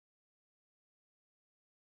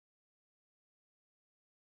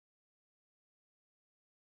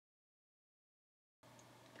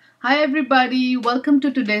Hi everybody, welcome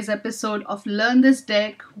to today's episode of Learn This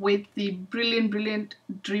Deck with the brilliant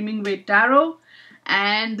Dreaming Way Tarot.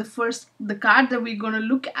 And the card that we're going to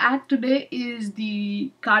look at today is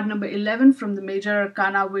the card number 11 from the Major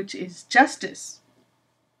Arcana, which is Justice.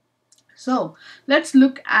 So let's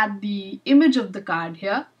look at the image of the card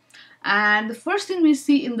here. And the first thing we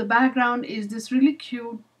see in the background is this really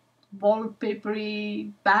cute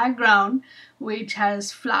wallpapery background which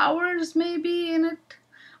has flowers maybe in it,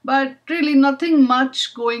 but really nothing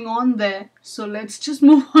much going on there. So let's just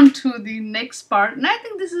move on to the next part. And I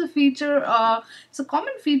think this is a feature, it's a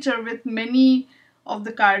common feature with many of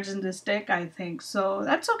the cards in this deck, I think. So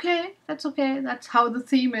that's okay. That's how the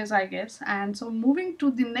theme is, I guess. And so moving to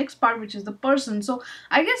the next part, which is the person. So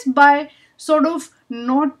I guess by sort of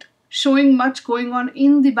not showing much going on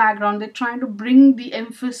in the background, they're trying to bring the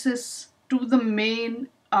emphasis to the main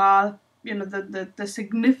the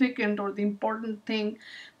significant or the important thing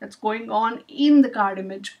that's going on in the card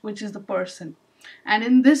image, which is the person. And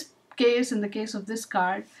in this case, in the case of this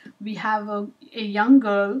card, we have a young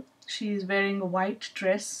girl. She's wearing a white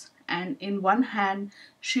dress, and in one hand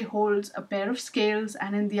she holds a pair of scales,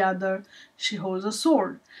 and in the other she holds a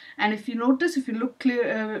sword. And if you notice, if you look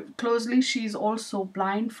closely, she's also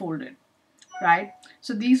blindfolded, right?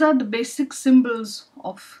 So these are the basic symbols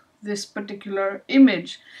of this particular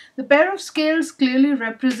image. The pair of scales clearly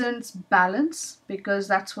represents balance, because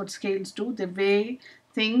that's what scales do. They weigh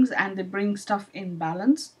things and they bring stuff in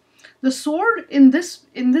balance. The sword in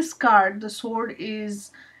this card, the sword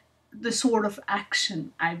is the sword of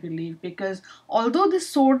action, I believe, because although this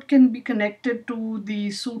sword can be connected to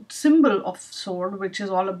the suit symbol of sword, which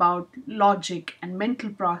is all about logic and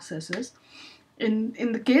mental processes,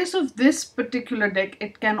 in the case of this particular deck,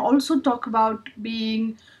 it can also talk about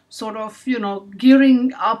being sort of,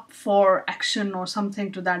 gearing up for action or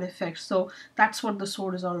something to that effect. So that's what the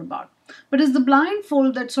sword is all about. But it's the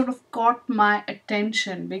blindfold that sort of caught my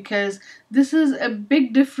attention, because this is a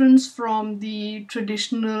big difference from the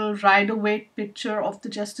traditional Rider-Waite picture of the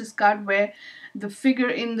Justice card, where the figure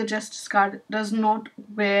in the Justice card does not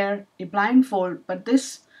wear a blindfold, but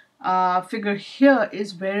this figure here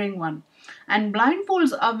is wearing one. And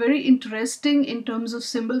blindfolds are very interesting in terms of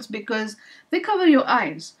symbols because they cover your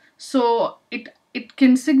eyes. So it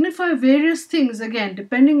can signify various things, again,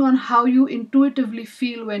 depending on how you intuitively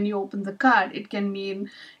feel when you open the card. It can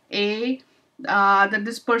mean that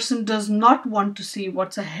this person does not want to see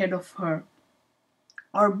what's ahead of her,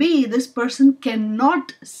 or B, this person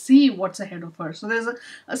cannot see what's ahead of her. So there's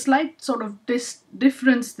a slight sort of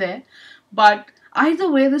difference there. But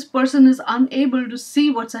either way, this person is unable to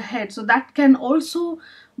see what's ahead. So that can also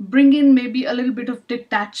bring in maybe a little bit of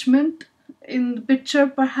detachment in the picture,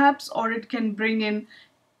 perhaps, or it can bring in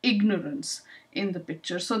ignorance in the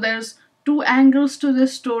picture. So there's two angles to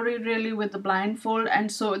this story, really, with the blindfold.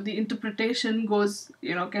 And so the interpretation goes,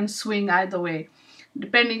 can swing either way,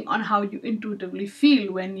 depending on how you intuitively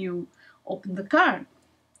feel when you open the card.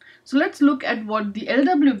 So let's look at what the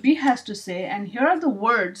LWB has to say, and here are the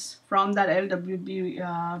words from that LWB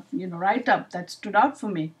write-up that stood out for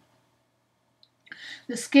me.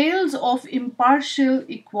 The scales of impartial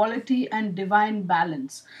equality and divine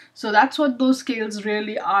balance. So that's what those scales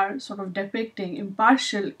really are sort of depicting: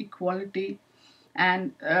 impartial equality,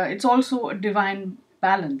 and it's also a divine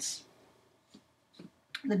balance.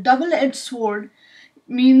 The double-edged sword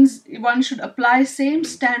means one should apply same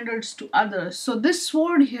standards to others. So this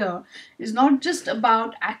sword here is not just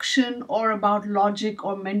about action or about logic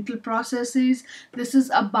or mental processes. This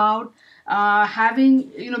is about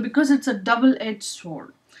having, because it's a double-edged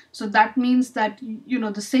sword. So that means that,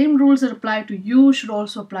 the same rules that apply to you should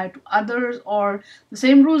also apply to others, or the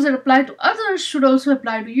same rules that apply to others should also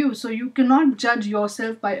apply to you. So you cannot judge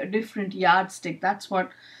yourself by a different yardstick. That's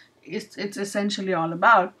what it's essentially all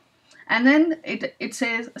about. And then it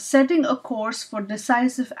says, setting a course for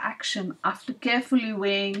decisive action after carefully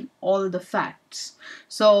weighing all the facts.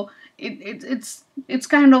 So it's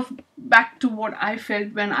kind of back to what I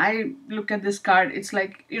felt when I look at this card. It's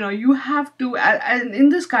like, you have to, and in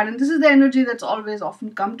this card, and this is the energy that's always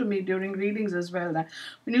often come to me during readings as well, that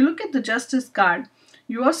when you look at the Justice card,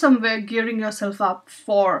 you are somewhere gearing yourself up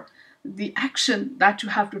for the action that you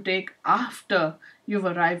have to take after you've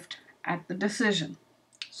arrived at the decision.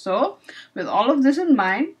 So, with all of this in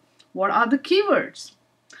mind, what are the keywords?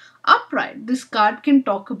 Upright. This card can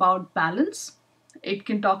talk about balance. It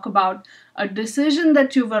can talk about a decision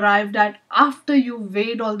that you've arrived at after you've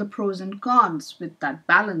weighed all the pros and cons with that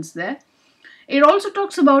balance there. It also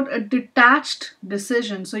talks about a detached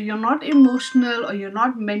decision. So you're not emotional, or you're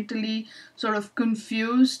not mentally sort of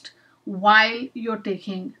confused while you're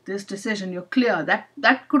taking this decision. You're clear.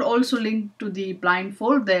 That could also link to the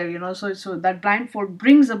blindfold there, so that blindfold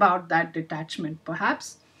brings about that detachment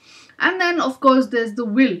perhaps. And then of course there's the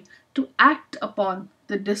will to act upon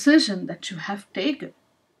the decision that you have taken.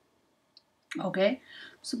 Okay,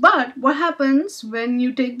 so but what happens when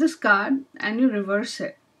you take this card and you reverse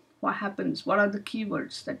it? What happens? What are the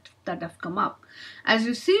keywords that have come up? As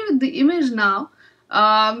you see with the image now,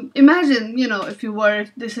 imagine, if you were,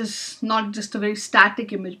 this is not just a very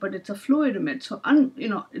static image, but it's a fluid image. So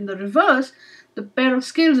in the reverse, the pair of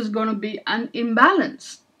scales is going to be an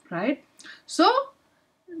imbalance, right? So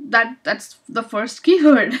that's the first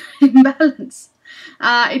keyword, imbalance.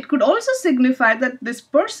 It could also signify that this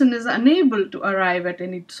person is unable to arrive at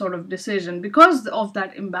any sort of decision because of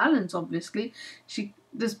that imbalance. Obviously,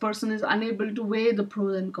 this person is unable to weigh the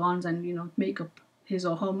pros and cons and make up his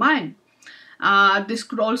or her mind. This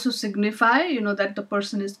could also signify, that the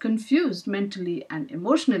person is confused mentally and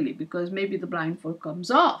emotionally because maybe the blindfold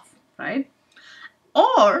comes off, right?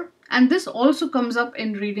 And this also comes up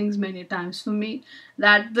in readings many times for me,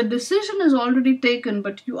 that the decision is already taken,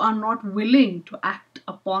 but you are not willing to act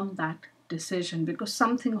upon that decision because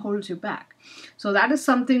something holds you back. So that is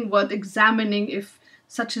something worth examining if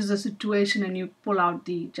such is the situation and you pull out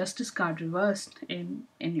the Justice card reversed in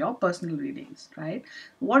your personal readings, right?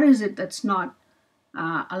 What is it that's not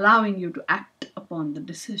allowing you to act upon the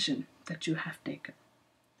decision that you have taken?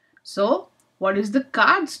 So, what is the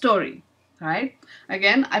card story? Right?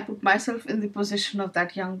 Again, I put myself in the position of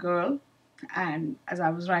that young girl, and as I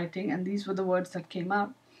was writing, and these were the words that came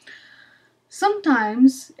out.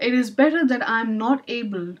 Sometimes it is better that I'm not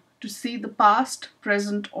able to see the past,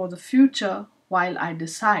 present, or the future while I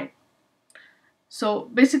decide. So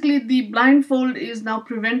basically, the blindfold is now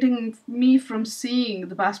preventing me from seeing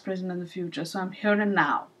the past, present, and the future. So I'm here and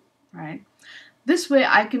now, right? This way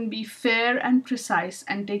I can be fair and precise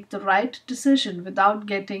and take the right decision without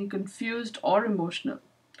getting confused or emotional.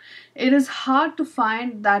 It is hard to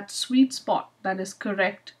find that sweet spot that is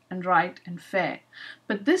correct and right and fair,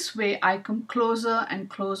 but this way I come closer and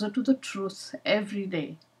closer to the truth every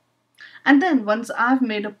day. And then once I've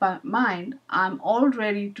made up my mind, I'm all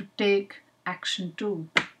ready to take action too.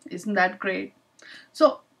 Isn't that great?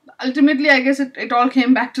 So ultimately, I guess it all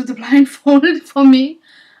came back to the blindfold for me.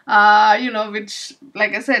 Which,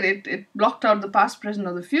 like I said, it blocked out the past, present,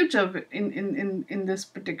 or the future in this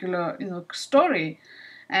particular story,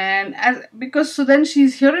 and because so then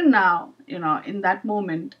she's here and now, in that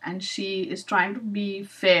moment, and she is trying to be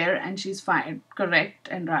fair and she's fine, correct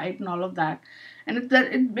and right and all of that, and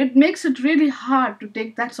it makes it really hard to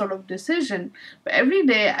take that sort of decision. But every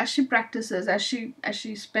day as she practices, as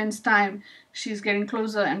she spends time, she's getting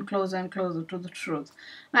closer and closer and closer to the truth.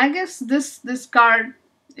 And I guess this card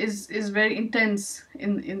is very intense.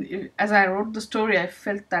 As I wrote the story, I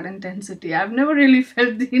felt that intensity. I've never really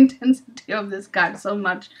felt the intensity of this card so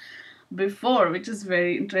much before, which is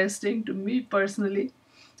very interesting to me personally.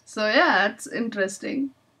 So yeah, it's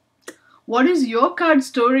interesting. What is your card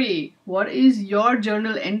story? What is your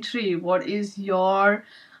journal entry? What is your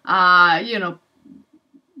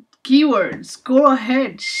keywords? Go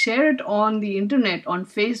ahead, share it on the internet, on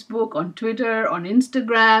Facebook, on Twitter, on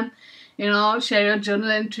Instagram. Share your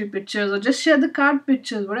journal entry pictures or just share the card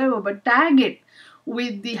pictures, whatever, but tag it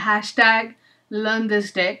with the hashtag learn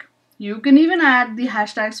this deck. You can even add the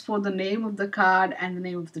hashtags for the name of the card and the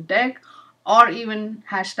name of the deck, or even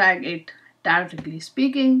hashtag it tarotically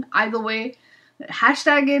speaking. Either way,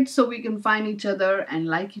 hashtag it so we can find each other and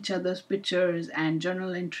like each other's pictures and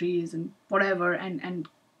journal entries and whatever, and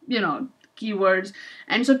keywords,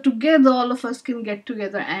 and so together all of us can get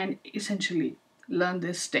together and essentially learn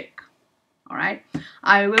this deck. All right,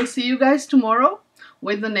 I will see you guys tomorrow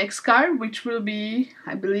with the next card, which will be,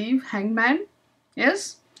 I believe, Hangman.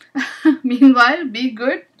 Yes. Meanwhile, be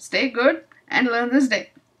good, stay good, and learn this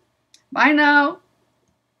deck. Bye now.